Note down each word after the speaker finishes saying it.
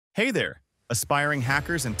Hey there, aspiring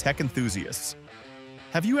hackers and tech enthusiasts.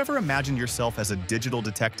 Have you ever imagined yourself as a digital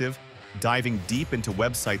detective, diving deep into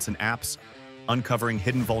websites and apps, uncovering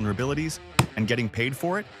hidden vulnerabilities, and getting paid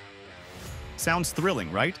for it? Sounds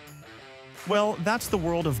thrilling, right? Well, that's the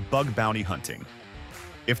world of bug bounty hunting.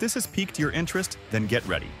 If this has piqued your interest, then get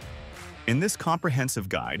ready. In this comprehensive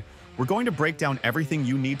guide, we're going to break down everything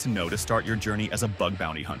you need to know to start your journey as a bug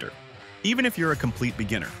bounty hunter, even if you're a complete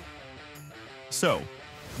beginner. So,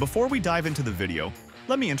 before we dive into the video,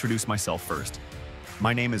 let me introduce myself first.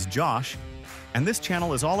 My name is Josh, and this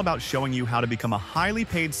channel is all about showing you how to become a highly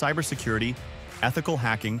paid cybersecurity, ethical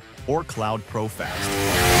hacking, or cloud pro fast.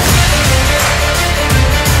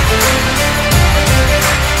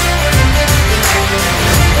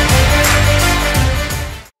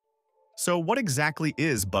 So what exactly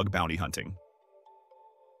is bug bounty hunting?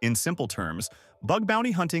 In simple terms, bug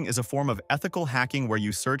bounty hunting is a form of ethical hacking where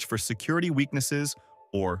you search for security weaknesses,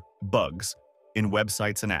 or bugs, in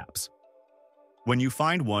websites and apps. When you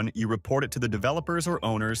find one, you report it to the developers or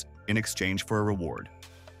owners in exchange for a reward.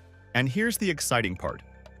 And here's the exciting part.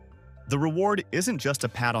 The reward isn't just a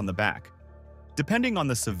pat on the back. Depending on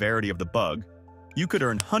the severity of the bug, you could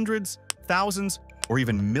earn hundreds, thousands, or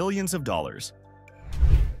even millions of dollars.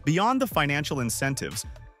 Beyond the financial incentives,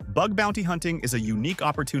 bug bounty hunting is a unique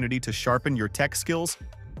opportunity to sharpen your tech skills,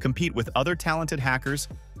 compete with other talented hackers,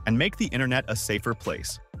 and make the internet a safer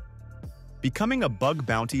place. Becoming a bug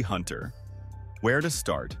bounty hunter. Where to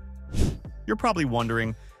start? You're probably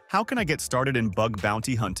wondering, how can I get started in bug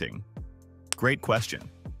bounty hunting? Great question.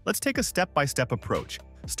 Let's take a step-by-step approach,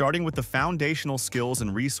 starting with the foundational skills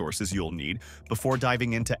and resources you'll need before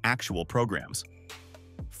diving into actual programs.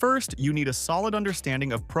 First, you need a solid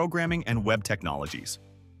understanding of programming and web technologies.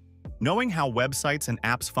 Knowing how websites and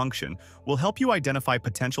apps function will help you identify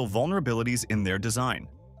potential vulnerabilities in their design.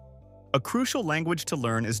 A crucial language to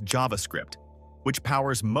learn is JavaScript, which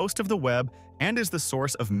powers most of the web and is the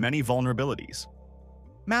source of many vulnerabilities.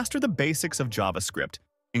 Master the basics of JavaScript,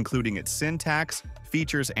 including its syntax,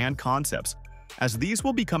 features, and concepts, as these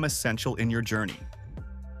will become essential in your journey.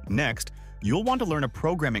 Next, you'll want to learn a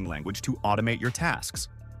programming language to automate your tasks.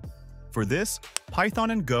 For this,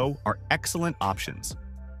 Python and Go are excellent options.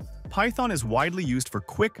 Python is widely used for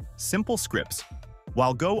quick, simple scripts,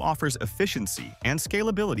 while Go offers efficiency and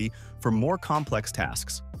scalability for more complex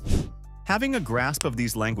tasks. Having a grasp of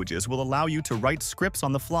these languages will allow you to write scripts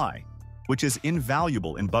on the fly, which is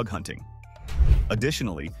invaluable in bug hunting.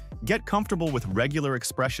 Additionally, get comfortable with regular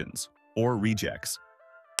expressions, or regex.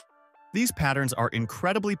 These patterns are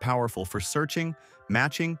incredibly powerful for searching,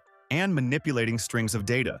 matching, and manipulating strings of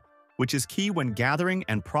data, which is key when gathering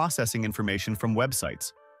and processing information from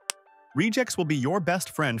websites. Regex will be your best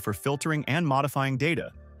friend for filtering and modifying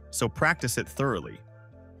data, so practice it thoroughly.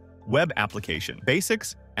 Web application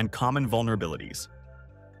basics and common vulnerabilities.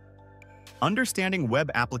 Understanding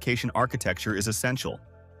web application architecture is essential.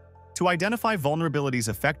 To identify vulnerabilities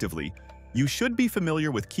effectively, you should be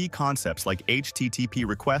familiar with key concepts like HTTP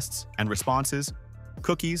requests and responses,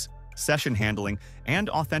 cookies, session handling, and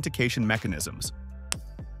authentication mechanisms.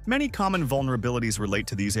 Many common vulnerabilities relate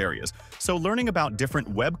to these areas, so learning about different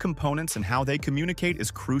web components and how they communicate is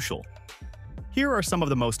crucial. Here are some of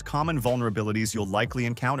the most common vulnerabilities you'll likely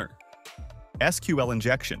encounter. SQL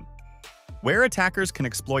injection, where attackers can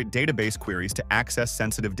exploit database queries to access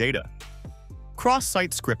sensitive data.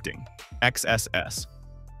 Cross-site scripting, XSS,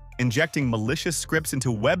 injecting malicious scripts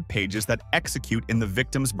into web pages that execute in the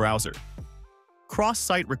victim's browser.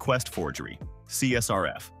 Cross-site request forgery,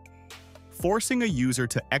 CSRF, forcing a user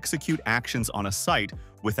to execute actions on a site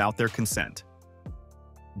without their consent.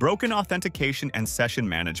 Broken authentication and session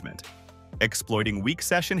management, exploiting weak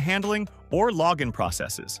session handling or login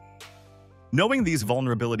processes. Knowing these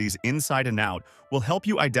vulnerabilities inside and out will help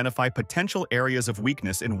you identify potential areas of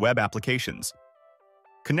weakness in web applications.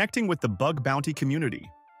 Connecting with the bug bounty community.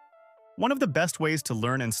 One of the best ways to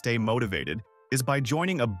learn and stay motivated is by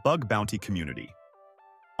joining a bug bounty community.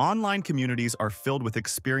 Online communities are filled with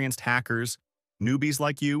experienced hackers, newbies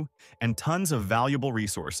like you, and tons of valuable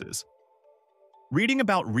resources. Reading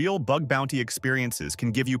about real bug bounty experiences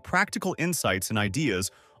can give you practical insights and ideas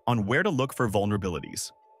on where to look for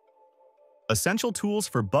vulnerabilities. Essential tools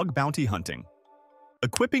for bug bounty hunting.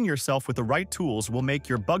 Equipping yourself with the right tools will make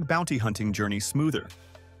your bug bounty hunting journey smoother.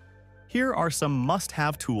 Here are some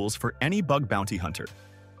must-have tools for any bug bounty hunter.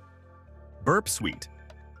 Burp Suite,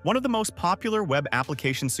 one of the most popular web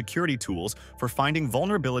application security tools for finding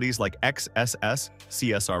vulnerabilities like XSS,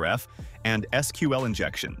 CSRF, and SQL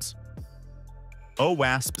injections.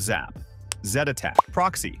 OWASP Zap, Z-Attack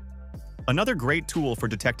Proxy, another great tool for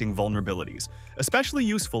detecting vulnerabilities, especially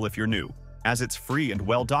useful if you're new. as it's free and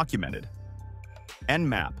well documented.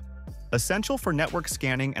 Nmap, essential for network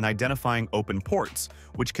scanning and identifying open ports,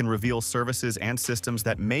 which can reveal services and systems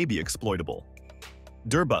that may be exploitable.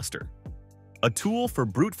 Dirbuster, a tool for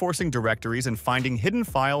brute forcing directories and finding hidden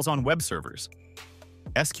files on web servers.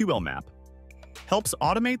 SQLmap, helps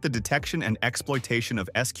automate the detection and exploitation of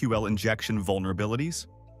SQL injection vulnerabilities.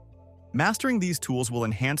 Mastering these tools will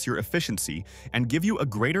enhance your efficiency and give you a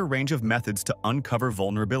greater range of methods to uncover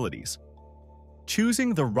vulnerabilities.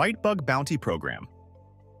 Choosing the right bug bounty program.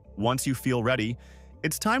 Once you feel ready,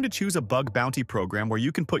 it's time to choose a bug bounty program where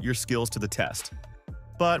you can put your skills to the test.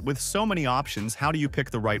 But with so many options, how do you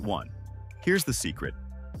pick the right one? Here's the secret.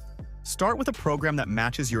 Start with a program that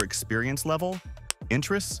matches your experience level,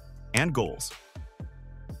 interests, and goals.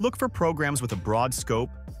 Look for programs with a broad scope,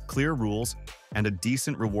 clear rules, and a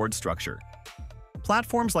decent reward structure.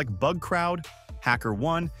 Platforms like Bugcrowd,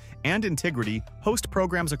 HackerOne, and Integrity host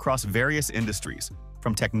programs across various industries,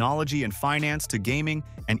 from technology and finance to gaming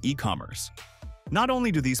and e-commerce. Not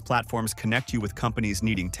only do these platforms connect you with companies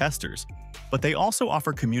needing testers, but they also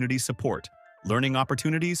offer community support, learning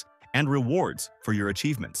opportunities, and rewards for your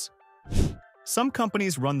achievements. Some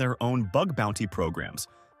companies run their own bug bounty programs,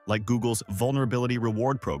 like Google's Vulnerability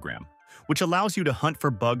Reward Program, which allows you to hunt for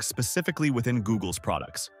bugs specifically within Google's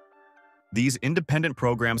products. These independent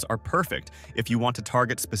programs are perfect if you want to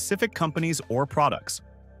target specific companies or products.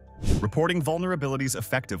 Reporting vulnerabilities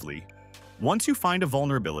effectively. Once you find a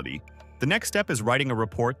vulnerability, the next step is writing a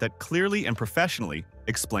report that clearly and professionally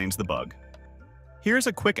explains the bug. Here's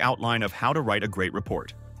a quick outline of how to write a great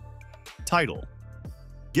report. Title: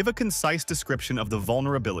 give a concise description of the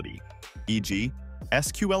vulnerability, e.g.,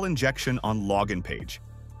 SQL injection on login page.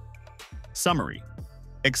 Summary: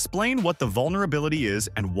 explain what the vulnerability is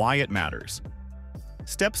and why it matters.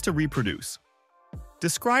 Steps to reproduce: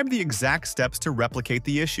 describe the exact steps to replicate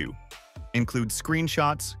the issue. Include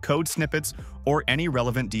screenshots, code snippets, or any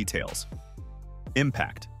relevant details.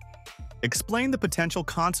 Impact: explain the potential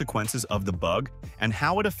consequences of the bug and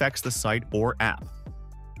how it affects the site or app.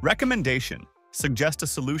 Recommendation: suggest a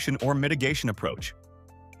solution or mitigation approach.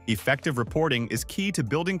 Effective reporting is key to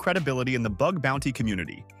building credibility in the bug bounty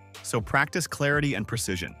community, so practice clarity and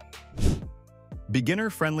precision.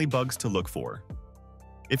 Beginner-friendly bugs to look for.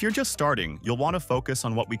 If you're just starting, you'll want to focus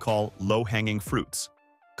on what we call low-hanging fruits,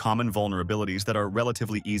 common vulnerabilities that are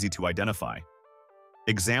relatively easy to identify.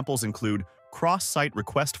 Examples include cross-site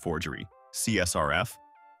request forgery, CSRF,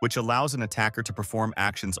 which allows an attacker to perform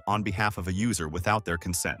actions on behalf of a user without their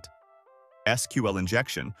consent. SQL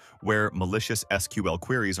injection, where malicious SQL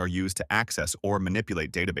queries are used to access or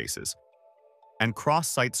manipulate databases. And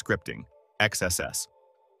cross-site scripting, XSS,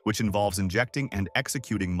 which involves injecting and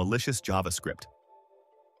executing malicious JavaScript.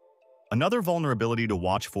 Another vulnerability to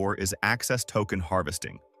watch for is access token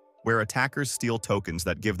harvesting, where attackers steal tokens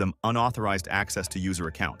that give them unauthorized access to user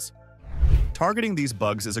accounts. Targeting these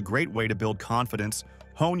bugs is a great way to build confidence,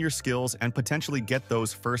 hone your skills, and potentially get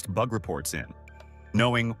those first bug reports in,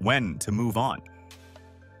 knowing when to move on.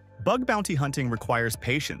 Bug bounty hunting requires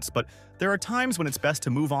patience, but there are times when it's best to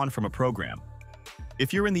move on from a program.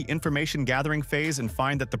 If you're in the information gathering phase and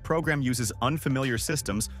find that the program uses unfamiliar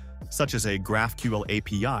systems, such as a GraphQL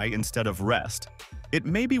API instead of REST, it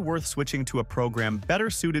may be worth switching to a program better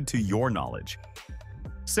suited to your knowledge.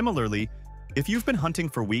 Similarly, if you've been hunting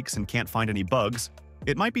for weeks and can't find any bugs,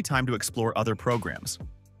 it might be time to explore other programs.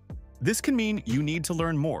 This can mean you need to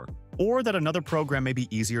learn more, or that another program may be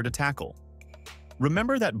easier to tackle.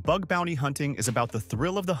 Remember that bug bounty hunting is about the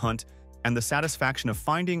thrill of the hunt and the satisfaction of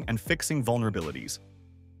finding and fixing vulnerabilities.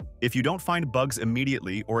 If you don't find bugs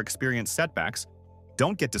immediately or experience setbacks,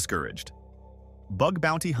 don't get discouraged. Bug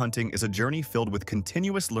bounty hunting is a journey filled with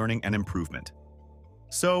continuous learning and improvement.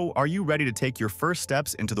 So, are you ready to take your first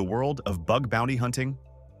steps into the world of bug bounty hunting?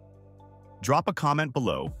 Drop a comment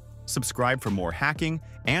below, subscribe for more hacking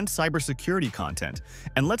and cybersecurity content,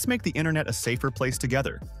 and let's make the internet a safer place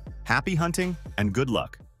together. Happy hunting and good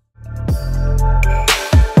luck!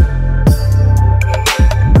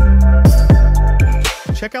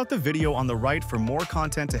 Check out the video on the right for more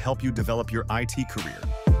content to help you develop your IT career.